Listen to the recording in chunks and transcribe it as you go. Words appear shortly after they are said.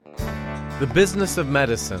The business of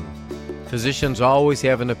medicine. Physicians always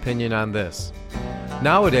have an opinion on this.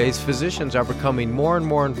 Nowadays, physicians are becoming more and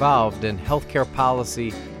more involved in healthcare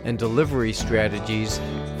policy and delivery strategies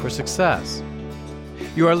for success.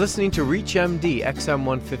 You are listening to ReachMD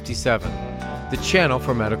XM157, the channel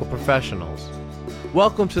for medical professionals.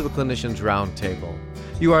 Welcome to the Clinicians Roundtable.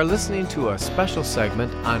 You are listening to a special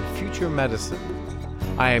segment on future medicine.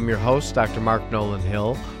 I am your host, Dr. Mark Nolan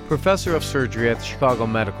Hill, professor of surgery at the Chicago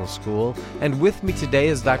Medical School, and with me today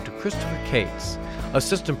is Dr. Christopher Cates,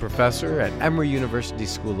 assistant professor at Emory University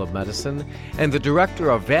School of Medicine and the director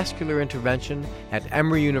of vascular intervention at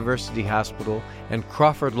Emory University Hospital and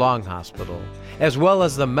Crawford Long Hospital, as well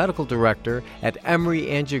as the medical director at Emory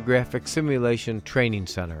Angiographic Simulation Training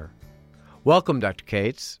Center. Welcome, Dr.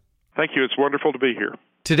 Cates. Thank you. It's wonderful to be here.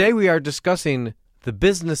 Today we are discussing the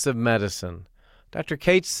business of medicine. Dr.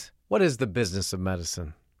 Cates, what is the business of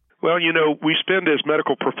medicine? Well, we spend as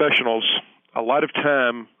medical professionals a lot of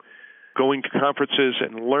time going to conferences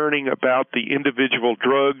and learning about the individual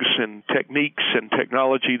drugs and techniques and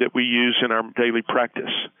technology that we use in our daily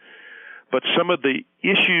practice. But some of the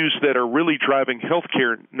issues that are really driving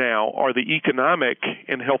healthcare now are the economic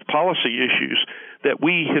and health policy issues that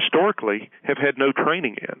we historically have had no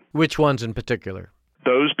training in. Which ones in particular?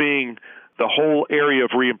 Those being the whole area of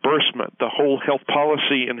reimbursement, the whole health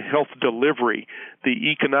policy and health delivery, the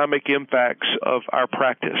economic impacts of our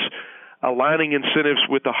practice, aligning incentives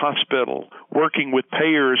with the hospital, working with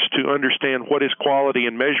payers to understand what is quality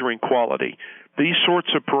and measuring quality. These sorts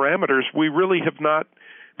of parameters we really have not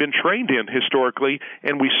been trained in historically,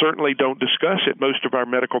 and we certainly don't discuss at most of our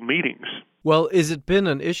medical meetings. Well, has it been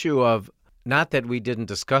an issue of not that we didn't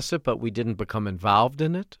discuss it, but we didn't become involved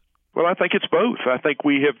in it? Well, I think it's both. I think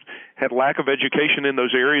we have had lack of education in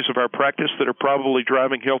those areas of our practice that are probably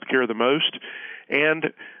driving healthcare the most, and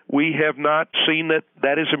we have not seen that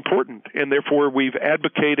that is important, and therefore we've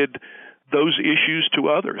advocated those issues to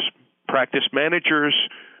others, practice managers,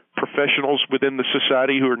 professionals within the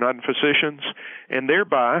society who are not physicians, and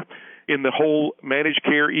thereby, in the whole managed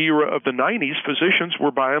care era of the 90s, physicians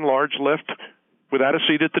were by and large left without a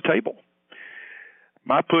seat at the table.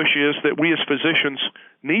 My push is that we as physicians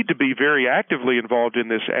need to be very actively involved in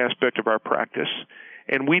this aspect of our practice,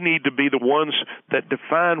 and we need to be the ones that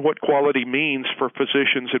define what quality means for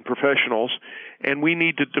physicians and professionals, and we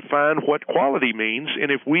need to define what quality means,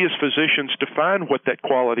 and if we as physicians define what that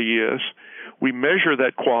quality is, we measure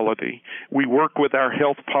that quality, we work with our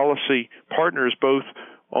health policy partners both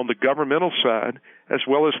on the governmental side as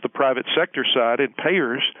well as the private sector side and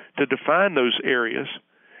payers to define those areas,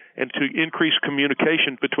 and to increase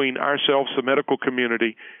communication between ourselves, the medical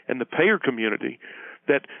community, and the payer community,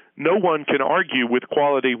 that no one can argue with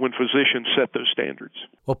quality when physicians set those standards.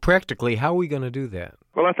 Well, practically, how are we going to do that?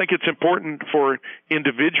 Well, I think it's important for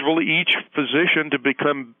individually each physician to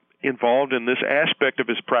become involved in this aspect of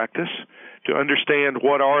his practice, to understand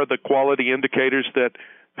what are the quality indicators that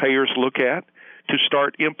payers look at, to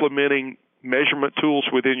start implementing measurement tools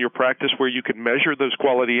within your practice where you can measure those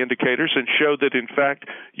quality indicators and show that, in fact,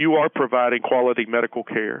 you are providing quality medical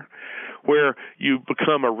care, where you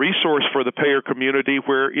become a resource for the payer community,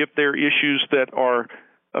 where if there are issues that are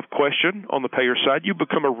of question on the payer side, you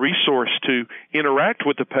become a resource to interact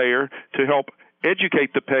with the payer to help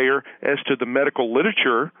educate the payer as to the medical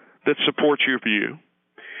literature that supports your view.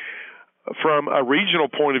 From a regional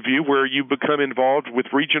point of view, where you become involved with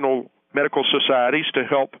regional medical societies to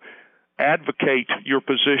help advocate your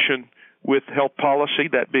position with health policy,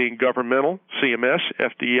 that being governmental, CMS,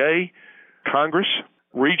 FDA, Congress,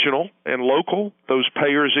 regional and local, those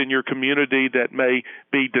payers in your community that may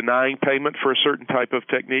be denying payment for a certain type of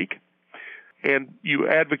technique. And you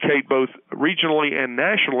advocate both regionally and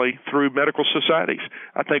nationally through medical societies.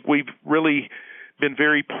 I think we've really been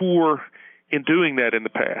very poor in doing that in the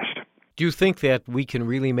past. Do you think that we can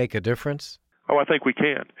really make a difference? Oh, I think we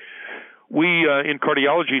can. We, in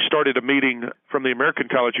cardiology, started a meeting from the American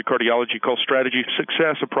College of Cardiology called Strategy of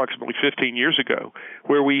Success approximately 15 years ago,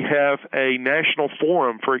 where we have a national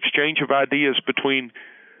forum for exchange of ideas between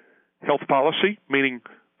health policy, meaning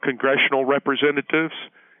congressional representatives,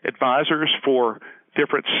 advisors for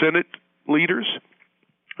different Senate leaders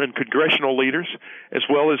and congressional leaders, as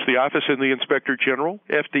well as the Office of the Inspector General,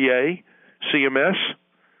 FDA, CMS,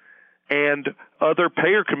 and other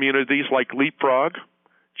payer communities like Leapfrog,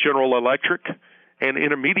 General Electric, and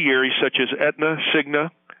intermediaries such as Aetna, Cigna,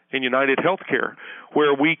 and United Healthcare,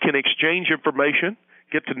 where we can exchange information,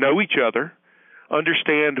 get to know each other,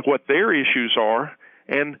 understand what their issues are,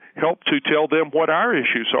 and help to tell them what our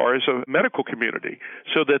issues are as a medical community,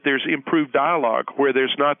 so that there's improved dialogue where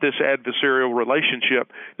there's not this adversarial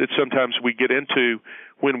relationship that sometimes we get into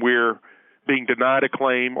when we're being denied a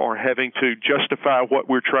claim or having to justify what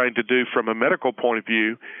we're trying to do from a medical point of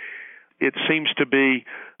view. It seems to be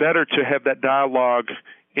better to have that dialogue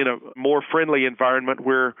in a more friendly environment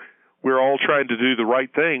where we're all trying to do the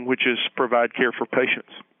right thing, which is provide care for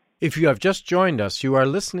patients. If you have just joined us, you are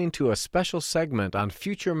listening to a special segment on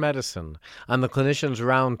future medicine on the Clinicians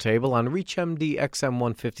Roundtable on ReachMD XM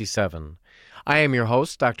 157. I am your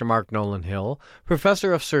host, Dr. Mark Nolan Hill,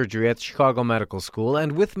 professor of surgery at Chicago Medical School,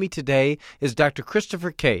 and with me today is Dr.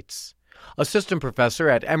 Christopher Cates, assistant professor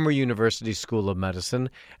at Emory University School of Medicine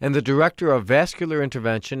and the director of vascular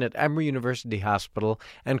intervention at Emory University Hospital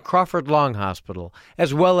and Crawford Long Hospital,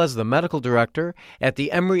 as well as the medical director at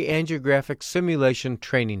the Emory Angiographic Simulation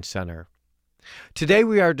Training Center. Today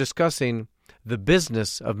we are discussing the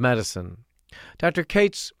business of medicine. Dr.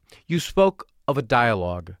 Cates, you spoke of a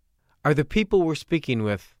dialogue. Are the people we're speaking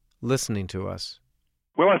with listening to us?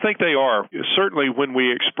 Well, I think they are. Certainly when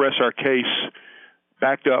we express our case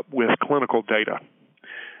backed up with clinical data.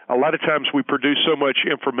 A lot of times we produce so much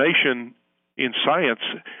information in science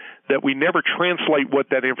that we never translate what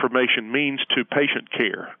that information means to patient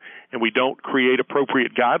care, and we don't create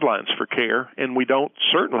appropriate guidelines for care, and we don't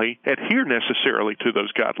certainly adhere necessarily to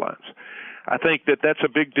those guidelines. I think that that's a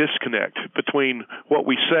big disconnect between what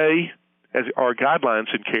we say as our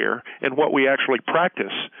guidelines in care and what we actually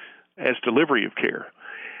practice as delivery of care.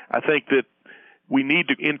 I think that we need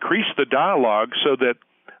to increase the dialogue so that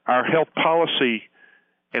our health policy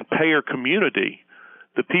and payer community,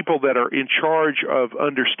 the people that are in charge of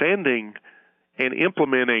understanding and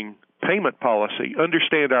implementing payment policy,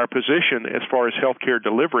 understand our position as far as healthcare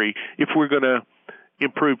delivery if we're going to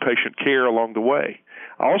improve patient care along the way.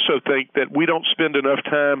 I also think that we don't spend enough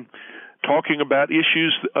time talking about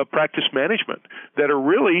issues of practice management that are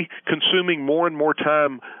really consuming more and more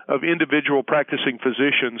time of individual practicing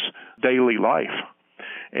physicians' daily life.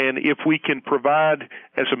 And if we can provide,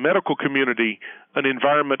 as a medical community, an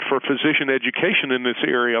environment for physician education in this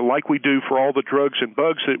area, like we do for all the drugs and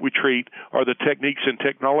bugs that we treat, or the techniques and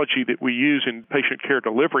technology that we use in patient care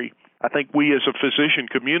delivery, I think we as a physician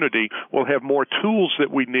community will have more tools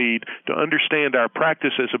that we need to understand our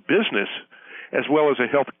practice as a business as well as a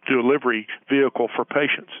health delivery vehicle for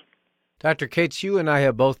patients. Dr. Cates, you and I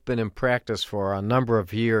have both been in practice for a number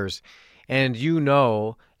of years, and you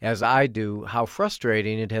know, as I do, how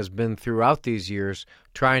frustrating it has been throughout these years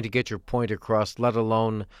trying to get your point across, let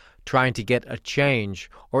alone trying to get a change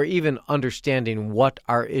or even understanding what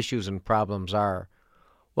our issues and problems are.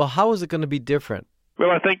 Well, how is it going to be different? Well,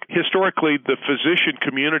 I think historically the physician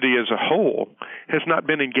community as a whole has not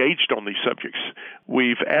been engaged on these subjects.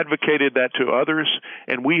 We've advocated that to others,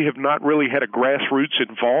 and we have not really had a grassroots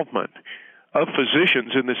involvement of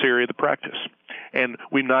physicians in this area of the practice. And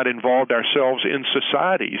we've not involved ourselves in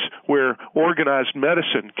societies where organized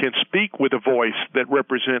medicine can speak with a voice that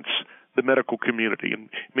represents the medical community. In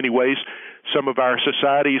many ways, some of our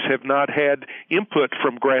societies have not had input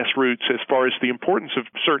from grassroots as far as the importance of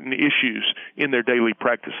certain issues in their daily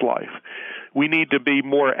practice life. We need to be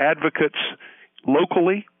more advocates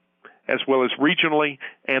locally as well as regionally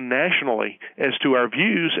and nationally as to our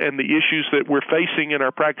views and the issues that we're facing in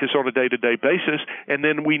our practice on a day-to-day basis, and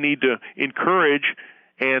then we need to encourage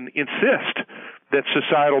and insist that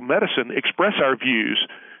societal medicine express our views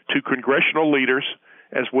to congressional leaders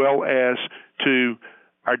as well as to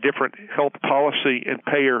our different health policy and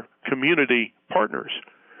payer community partners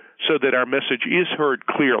so that our message is heard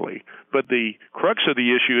clearly. But the crux of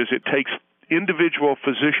the issue is it takes individual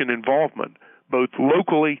physician involvement both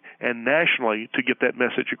locally and nationally to get that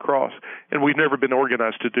message across. And we've never been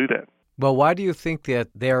organized to do that. Well, why do you think that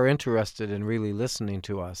they are interested in really listening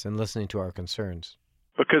to us and listening to our concerns?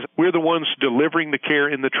 Because we're the ones delivering the care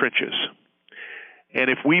in the trenches. And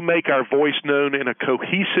if we make our voice known in a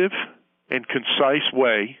cohesive and concise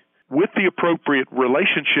way, with the appropriate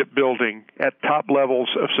relationship building at top levels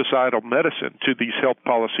of societal medicine to these health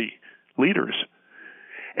policy leaders,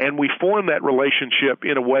 and we form that relationship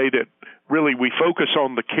in a way that really we focus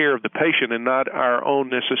on the care of the patient and not our own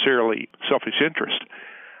necessarily selfish interest,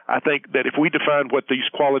 I think that if we define what these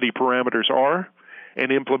quality parameters are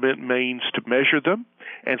and implement means to measure them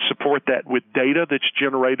and support that with data that's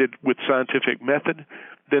generated with scientific method,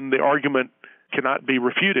 then the argument cannot be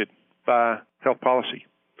refuted by health policy.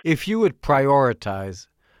 If you would prioritize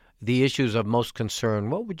the issues of most concern,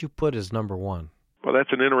 what would you put as number one? Well,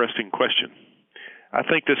 that's an interesting question. I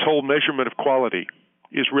think this whole measurement of quality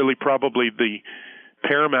is really probably the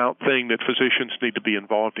paramount thing that physicians need to be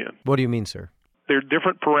involved in. What do you mean, sir? There are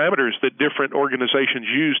different parameters that different organizations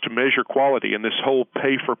use to measure quality in this whole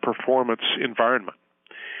pay-for-performance environment.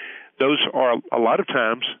 Those are a lot of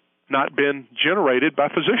times not been generated by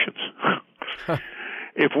physicians.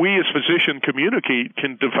 If we as physician community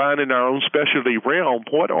can define in our own specialty realm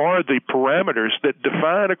what are the parameters that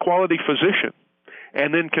define a quality physician,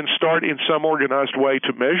 and then can start in some organized way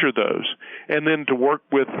to measure those, and then to work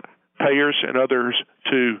with payers and others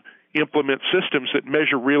to implement systems that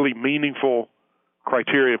measure really meaningful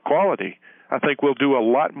criteria of quality, I think we'll do a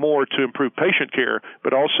lot more to improve patient care,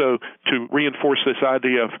 but also to reinforce this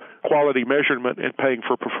idea of quality measurement and paying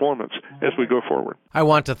for performance as we go forward. I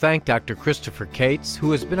want to thank Dr. Christopher Cates,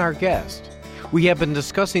 who has been our guest. We have been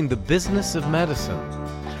discussing the business of medicine.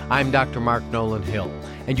 I'm Dr. Mark Nolan Hill,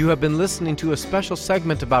 and you have been listening to a special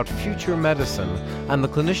segment about future medicine on the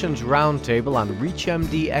Clinicians Roundtable on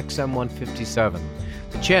ReachMD XM157,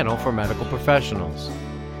 the channel for medical professionals.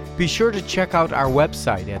 Be sure to check out our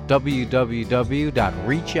website at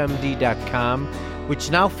www.reachmd.com,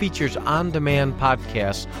 which now features on-demand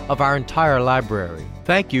podcasts of our entire library.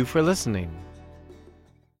 Thank you for listening.